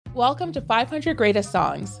Welcome to 500 Greatest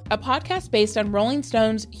Songs, a podcast based on Rolling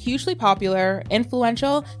Stone's hugely popular,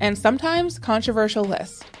 influential, and sometimes controversial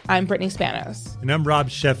list. I'm Brittany Spanos. And I'm Rob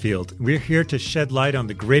Sheffield. We're here to shed light on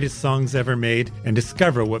the greatest songs ever made and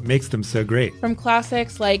discover what makes them so great. From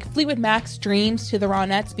classics like Fleetwood Mac's Dreams to the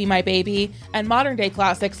Ronettes' Be My Baby, and modern-day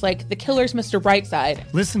classics like The Killer's Mr.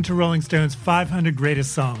 Brightside. Listen to Rolling Stone's 500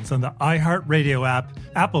 Greatest Songs on the iHeartRadio app,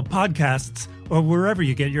 Apple Podcasts, or wherever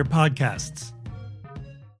you get your podcasts.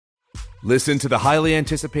 Listen to the highly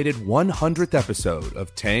anticipated 100th episode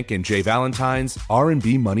of Tank and Jay Valentine's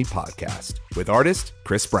R&B Money Podcast with artist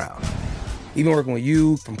Chris Brown. Even working with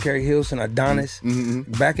you, from Carrie Hilson, Adonis.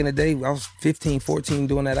 Back in the day, I was 15, 14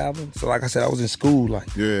 doing that album. So like I said, I was in school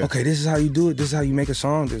okay, this is how you do it. This is how you make a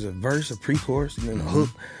song. There's a verse, a pre-chorus, and then a hook.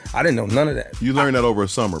 I didn't know none of that. You learned that over a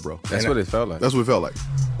summer, bro. That's what it felt like. That's what it felt like.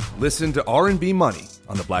 Listen to R&B Money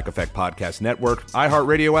on the Black Effect Podcast Network,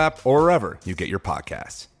 iHeartRadio app, or wherever you get your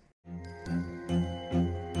podcasts.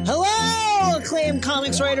 Hello, acclaimed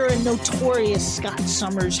comics writer and notorious Scott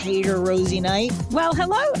Summers hater, Rosie Knight. Well,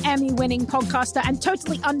 hello, Emmy-winning podcaster and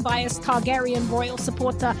totally unbiased Targaryen royal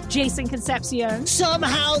supporter, Jason Concepcion.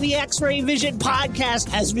 Somehow the X-Ray Vision podcast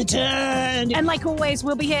has returned. And like always,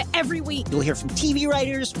 we'll be here every week. You'll hear from TV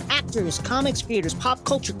writers, actors, comics creators, pop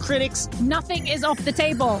culture critics. Nothing is off the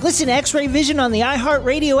table. Listen to X-Ray Vision on the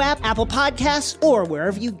iHeartRadio app, Apple Podcasts, or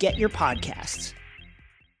wherever you get your podcasts.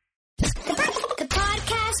 The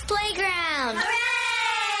Podcast Playground.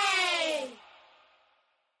 Hooray!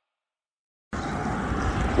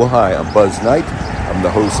 Well, hi, I'm Buzz Knight. I'm the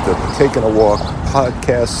host of the Takin A Walk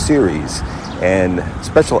podcast series, and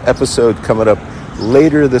special episode coming up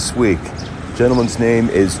later this week. The gentleman's name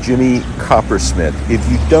is Jimmy Coppersmith. If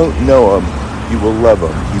you don't know him, you will love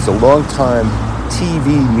him. He's a longtime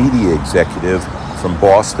TV media executive from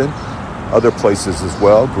Boston, other places as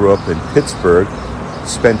well. Grew up in Pittsburgh.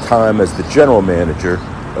 Spent time as the general manager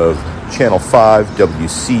of Channel 5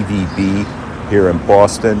 WCVB here in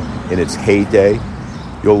Boston in its heyday.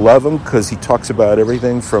 You'll love him because he talks about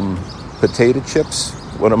everything from potato chips,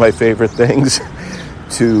 one of my favorite things,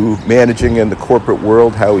 to managing in the corporate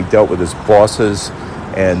world, how he dealt with his bosses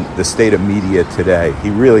and the state of media today. He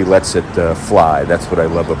really lets it fly. That's what I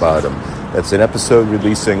love about him. That's an episode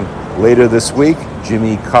releasing later this week.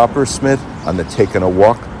 Jimmy Coppersmith on the Takin A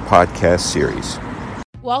Walk podcast series.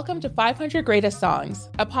 Welcome to 500 Greatest Songs,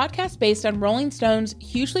 a podcast based on Rolling Stone's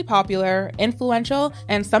hugely popular, influential,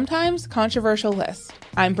 and sometimes controversial list.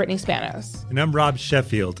 I'm Brittany Spanos. And I'm Rob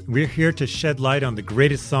Sheffield. We're here to shed light on the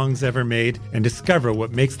greatest songs ever made and discover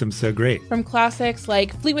what makes them so great. From classics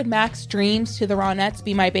like Fleetwood Mac's Dreams to the Ronettes'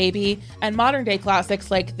 Be My Baby, and modern-day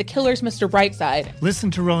classics like The Killer's Mr. Brightside.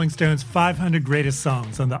 Listen to Rolling Stone's 500 Greatest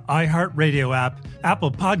Songs on the iHeartRadio app,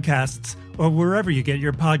 Apple Podcasts, or wherever you get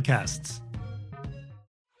your podcasts.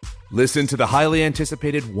 Listen to the highly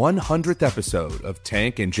anticipated 100th episode of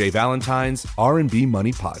Tank and Jay Valentine's R&B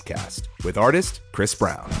Money Podcast with artist Chris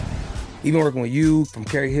Brown. Even working with you, from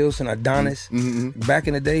Carrie Hilson, Adonis. Back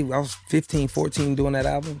in the day, I was 15, 14 doing that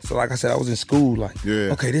album. So like I said, I was in school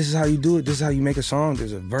okay, this is how you do it. This is how you make a song.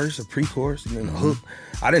 There's a verse, a pre-chorus, and then a hook.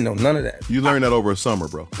 I didn't know none of that. You learned that over a summer,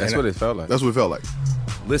 bro. That's what it felt like. That's what it felt like.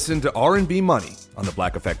 Listen to R&B Money on the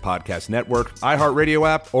Black Effect Podcast Network, iHeartRadio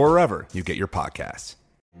app, or wherever you get your podcasts.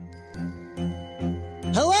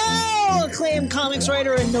 Hello, acclaimed comics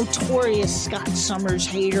writer and notorious Scott Summers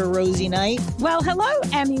hater, Rosie Knight. Well, hello,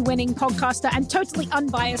 Emmy-winning podcaster and totally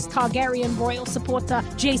unbiased Targaryen royal supporter,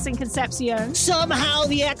 Jason Concepcion. Somehow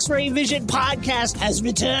the X-Ray Vision podcast has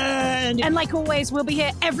returned. And like always, we'll be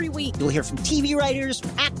here every week. You'll hear from TV writers,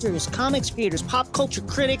 actors, comics creators, pop culture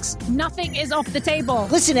critics. Nothing is off the table.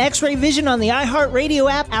 Listen to X-Ray Vision on the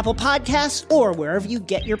iHeartRadio app, Apple Podcasts, or wherever you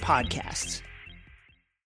get your podcasts.